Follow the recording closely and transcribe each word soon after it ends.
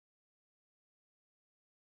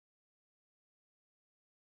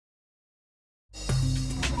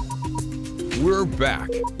We're back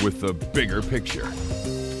with the bigger picture.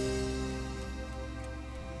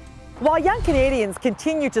 While young Canadians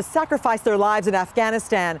continue to sacrifice their lives in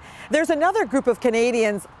Afghanistan, there's another group of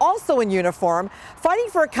Canadians also in uniform fighting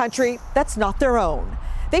for a country that's not their own.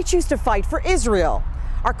 They choose to fight for Israel.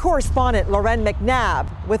 Our correspondent Lauren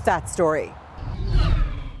McNabb with that story.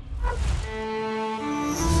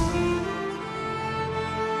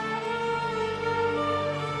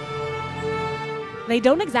 They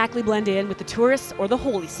don't exactly blend in with the tourists or the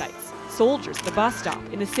holy sites. Soldiers at the bus stop,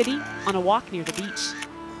 in the city, on a walk near the beach.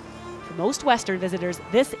 For most Western visitors,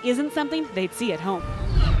 this isn't something they'd see at home.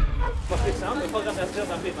 For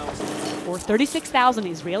 36,000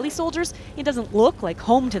 Israeli soldiers, it doesn't look like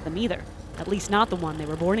home to them either. At least not the one they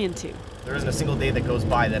were born into. There isn't a single day that goes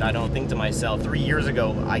by that I don't think to myself, 3 years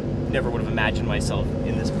ago, I never would have imagined myself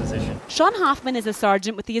in this position. Sean Hoffman is a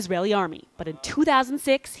sergeant with the Israeli army, but in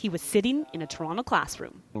 2006, he was sitting in a Toronto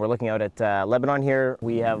classroom. We're looking out at Lebanon here.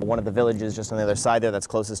 We have one of the villages just on the other side there that's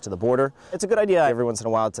closest to the border. It's a good idea every once in a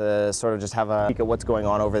while to sort of just have a peek at what's going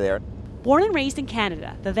on over there. Born and raised in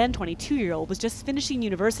Canada, the then 22-year-old was just finishing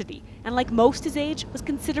university and, like most his age, was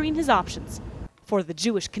considering his options. For the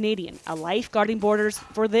Jewish Canadian, a life guarding borders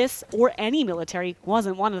for this or any military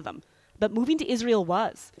wasn't one of them. But moving to Israel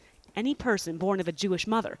was. Any person born of a Jewish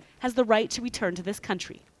mother has the right to return to this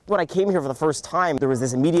country. When I came here for the first time, there was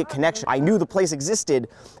this immediate connection. I knew the place existed,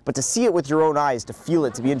 but to see it with your own eyes, to feel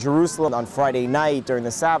it, to be in Jerusalem on Friday night during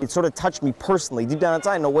the Sabbath, it sort of touched me personally, deep down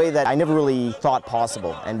inside, in a way that I never really thought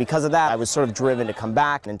possible. And because of that, I was sort of driven to come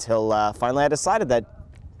back until finally I decided that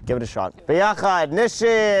give it a shot. But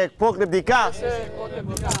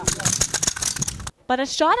a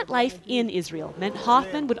shot at life in Israel meant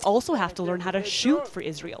Hoffman would also have to learn how to shoot for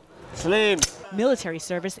Israel. Military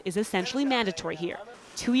service is essentially mandatory here.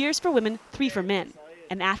 2 years for women, 3 for men.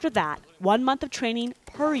 And after that, 1 month of training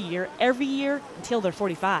per year, every year, until they're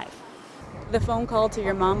 45. The phone call to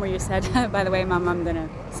your mom where you said, by the way, Mom, I'm going to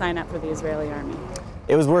sign up for the Israeli army.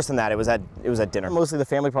 It was worse than that. It was at dinner. Mostly the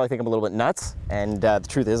family probably think I'm a little bit nuts, and the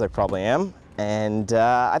truth is I probably am. And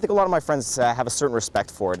I think a lot of my friends have a certain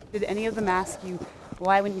respect for it. Did any of them ask you,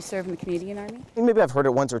 why wouldn't you serve in the Canadian Army? Maybe I've heard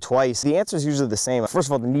it once or twice. The answer is usually the same. First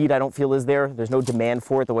of all, the need I don't feel is there. There's no demand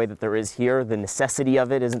for it the way that there is here. The necessity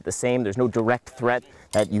of it isn't the same. There's no direct threat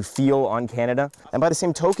that you feel on Canada. And by the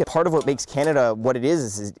same token, part of what makes Canada what it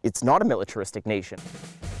is it's not a militaristic nation.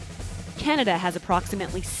 Canada has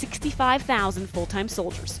approximately 65,000 full-time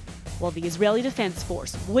soldiers. While the Israeli Defense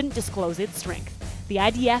Force wouldn't disclose its strength, the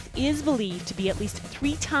IDF is believed to be at least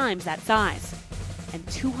 3 times that size. And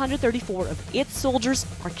 234 of its soldiers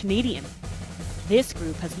are Canadian. This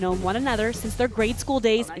group has known one another since their grade school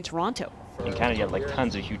days in Toronto. In Canada, you have like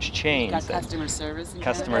tons of huge chains. Got customer service.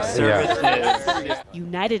 Customer services.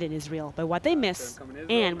 United in Israel by what they miss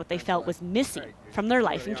and what they felt was missing from their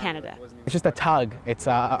life in Canada. It's just a tug. It's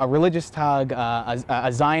a religious tug, a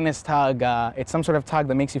Zionist tug. It's some sort of tug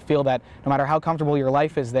that makes you feel that no matter how comfortable your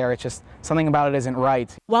life is there, it's just something about it isn't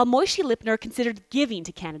right. While Moishe Lipner considered giving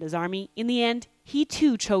to Canada's army, in the end, he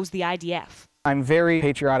too chose the IDF. I'm very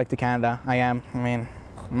patriotic to Canada. I am. I mean,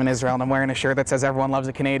 I'm in Israel and I'm wearing a shirt that says everyone loves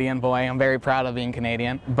a Canadian boy. I'm very proud of being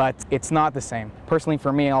Canadian, but it's not the same. Personally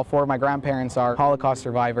for me, all 4 of my grandparents are Holocaust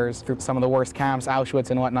survivors through some of the worst camps, Auschwitz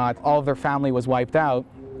and whatnot. All of their family was wiped out.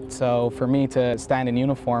 So for me to stand in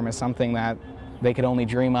uniform is something that they could only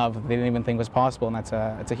dream of, they didn't even think was possible, and it's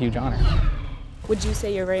a huge honor. Would you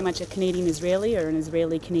say you're very much a Canadian-Israeli or an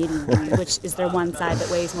Israeli-Canadian? Which is there one side that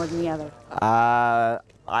weighs more than the other? I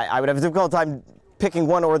would have a difficult time picking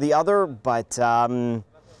one or the other, but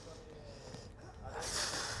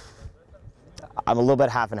I'm a little bit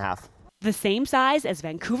half and half. The same size as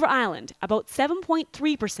Vancouver Island, about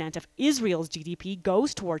 7.3% of Israel's GDP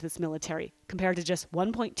goes towards its military, compared to just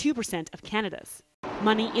 1.2% of Canada's.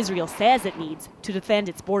 Money Israel says it needs to defend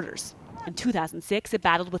its borders. In 2006, it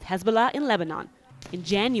battled with Hezbollah in Lebanon. In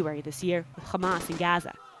January this year, with Hamas in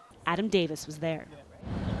Gaza. Adam Davis was there.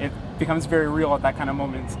 It becomes very real at that kind of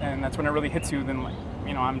moment, and that's when it really hits you. Then, like,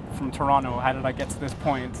 you know, I'm from Toronto. How did I get to this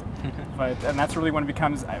point? And that's really when it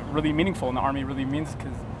becomes really meaningful, and the army really means,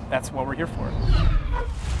 because that's what we're here for.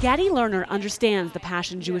 Gadi Lerner understands the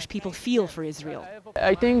passion Jewish people feel for Israel.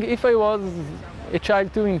 I think if I was a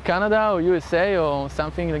child too in Canada or USA or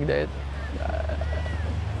something like that,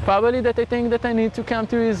 probably that I think that I need to come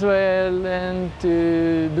to Israel and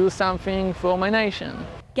to do something for my nation.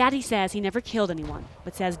 Gadi says he never killed anyone,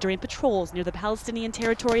 but says during patrols near the Palestinian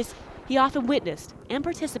territories, he often witnessed and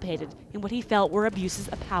participated in what he felt were abuses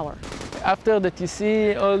of power. After that, you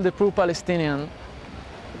see all the poor Palestinians,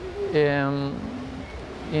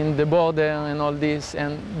 in the border and all this,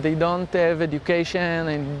 and they don't have education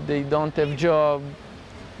and they don't have job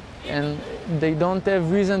and they don't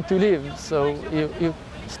have reason to live. So you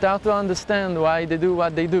start to understand why they do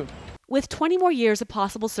what they do. With 20 more years of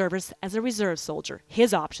possible service as a reserve soldier,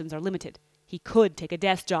 his options are limited. He could take a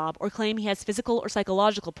desk job or claim he has physical or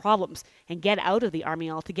psychological problems and get out of the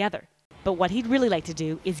army altogether. But what he'd really like to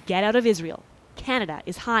do is get out of Israel. Canada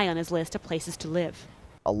is high on his list of places to live.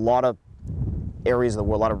 A lot of areas of the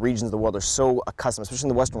world, a lot of regions of the world are so accustomed, especially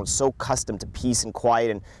in the Western world, so accustomed to peace and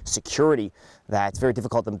quiet and security that it's very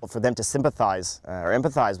difficult for them to sympathize or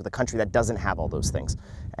empathize with a country that doesn't have all those things.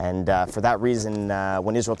 And for that reason,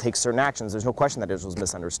 when Israel takes certain actions, there's no question that Israel's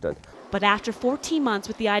misunderstood. But after 14 months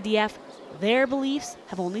with the IDF, their beliefs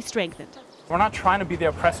have only strengthened. We're not trying to be the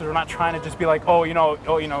oppressors. We're not trying to just be like, oh, you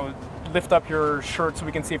know, lift up your shirt so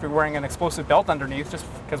we can see if you're wearing an explosive belt underneath just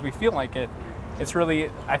because we feel like it. It's really,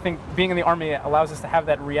 I think being in the Army allows us to have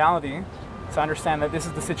that reality, to understand that this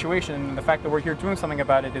is the situation, and the fact that we're here doing something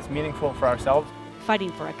about it is meaningful for ourselves.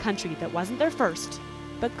 Fighting for a country that wasn't their first,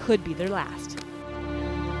 but could be their last.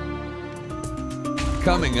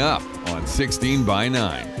 Coming up on 16 by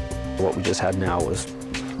 9. What we just had now was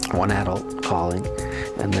one adult calling,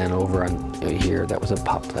 and then over on here, that was a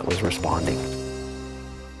pup that was responding.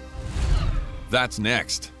 That's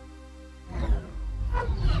next.